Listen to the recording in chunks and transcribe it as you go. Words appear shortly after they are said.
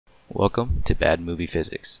Welcome to Bad Movie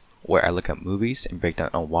Physics, where I look at movies and break down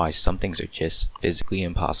on why some things are just physically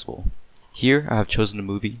impossible. Here I have chosen the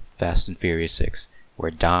movie Fast and Furious 6,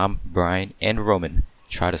 where Dom, Brian, and Roman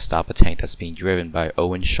try to stop a tank that's being driven by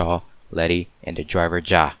Owen Shaw, Letty, and their driver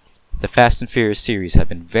Ja. The Fast and Furious series have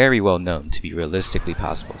been very well known to be realistically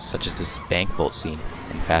possible, such as this bank vault scene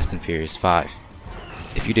in Fast and Furious 5.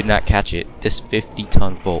 If you did not catch it, this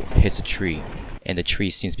 50-ton vault hits a tree, and the tree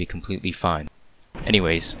seems to be completely fine.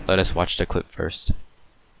 Anyways, let us watch the clip first.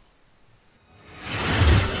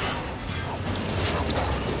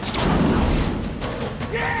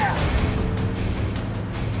 Yeah!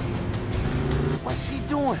 What's she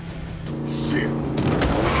doing? Shit!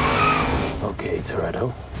 Okay,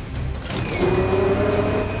 Toretto.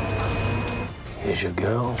 Here's your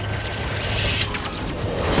girl.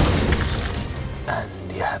 And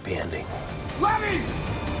your happy ending. Letty!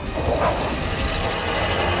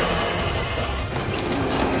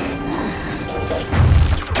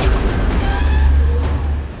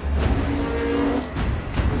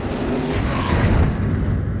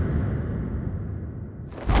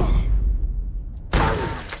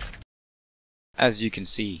 As you can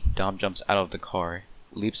see, Dom jumps out of the car,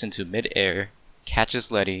 leaps into mid-air,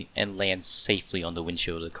 catches Letty, and lands safely on the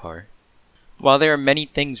windshield of the car. While there are many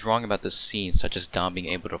things wrong about this scene, such as Dom being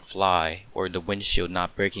able to fly, or the windshield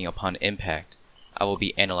not breaking upon impact, I will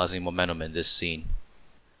be analyzing momentum in this scene.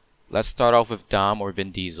 Let's start off with Dom or Vin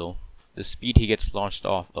Diesel. The speed he gets launched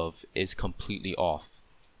off of is completely off.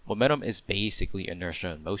 Momentum is basically inertia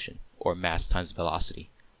in motion, or mass times velocity.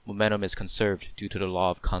 Momentum is conserved due to the law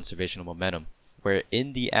of conservation of momentum, where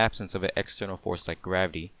in the absence of an external force like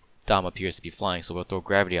gravity, Dom appears to be flying, so we'll throw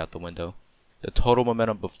gravity out the window. The total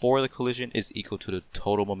momentum before the collision is equal to the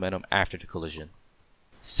total momentum after the collision.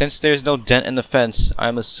 Since there's no dent in the fence,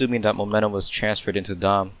 I'm assuming that momentum was transferred into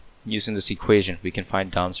Dom. Using this equation, we can find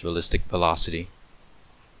Dom's realistic velocity.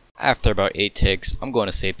 After about 8 takes, I'm going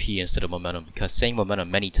to say P instead of momentum, because saying momentum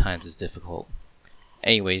many times is difficult.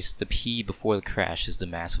 Anyways, the P before the crash is the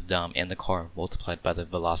mass of Dom and the car multiplied by the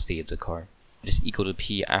velocity of the car. It is equal to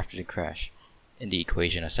P after the crash. In the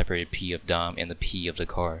equation, I separated P of Dom and the P of the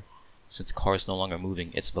car. Since the car is no longer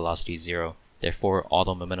moving, its velocity is 0. Therefore, all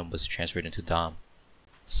the momentum was transferred into Dom.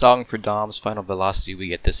 Solving for Dom's final velocity, we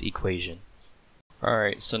get this equation.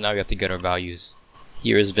 Alright, so now we have to get our values.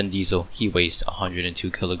 Here is Vin Diesel. He weighs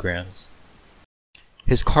 102 kilograms.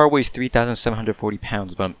 His car weighs 3,740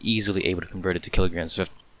 pounds, but I'm easily able to convert it to kilograms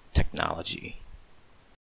with technology.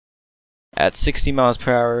 At 60 miles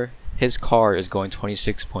per hour, his car is going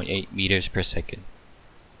 26.8 meters per second.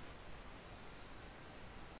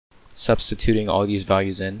 Substituting all these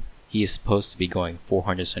values in, he is supposed to be going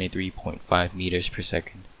 473.5 meters per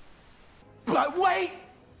second. But wait!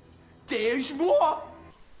 There's more!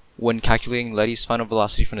 When calculating Letty's final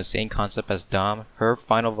velocity from the same concept as Dom, her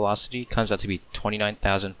final velocity comes out to be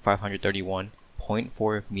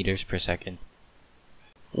 29,531.4 meters per second.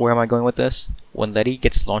 Where am I going with this? When Letty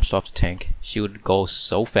gets launched off the tank, she would go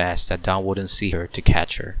so fast that Dom wouldn't see her to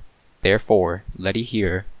catch her. Therefore, Letty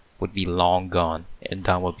here would be long gone, and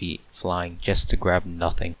Dom would be flying just to grab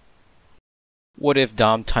nothing. What if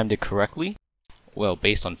Dom timed it correctly? Well,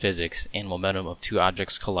 based on physics and momentum of two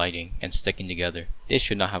objects colliding and sticking together, they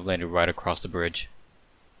should not have landed right across the bridge.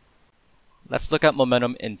 Let's look at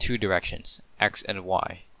momentum in two directions, X and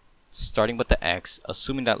Y. Starting with the X,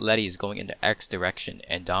 assuming that Letty is going in the X direction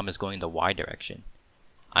and Dom is going in the Y direction.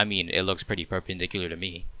 I mean, it looks pretty perpendicular to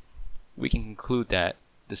me. We can conclude that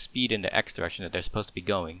the speed in the X direction that they're supposed to be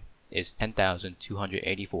going is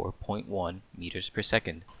 10,284.1 meters per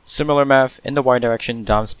second. Similar math, in the Y direction,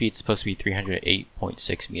 Dom's speed is supposed to be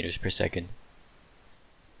 308.6 meters per second.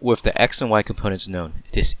 With the X and Y components known,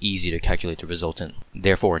 it is easy to calculate the resultant.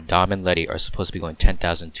 Therefore, Dom and Letty are supposed to be going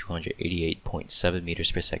 10,288.7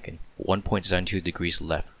 meters per second, 1.72 degrees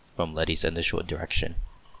left from Letty's initial direction.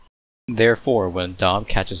 Therefore, when Dom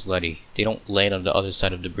catches Letty, they don't land on the other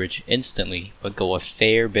side of the bridge instantly, but go a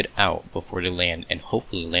fair bit out before they land and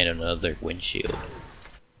hopefully land on another windshield.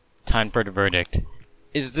 Time for the verdict.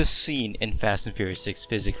 Is this scene in Fast and Furious 6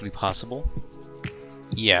 physically possible?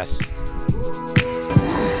 Yes.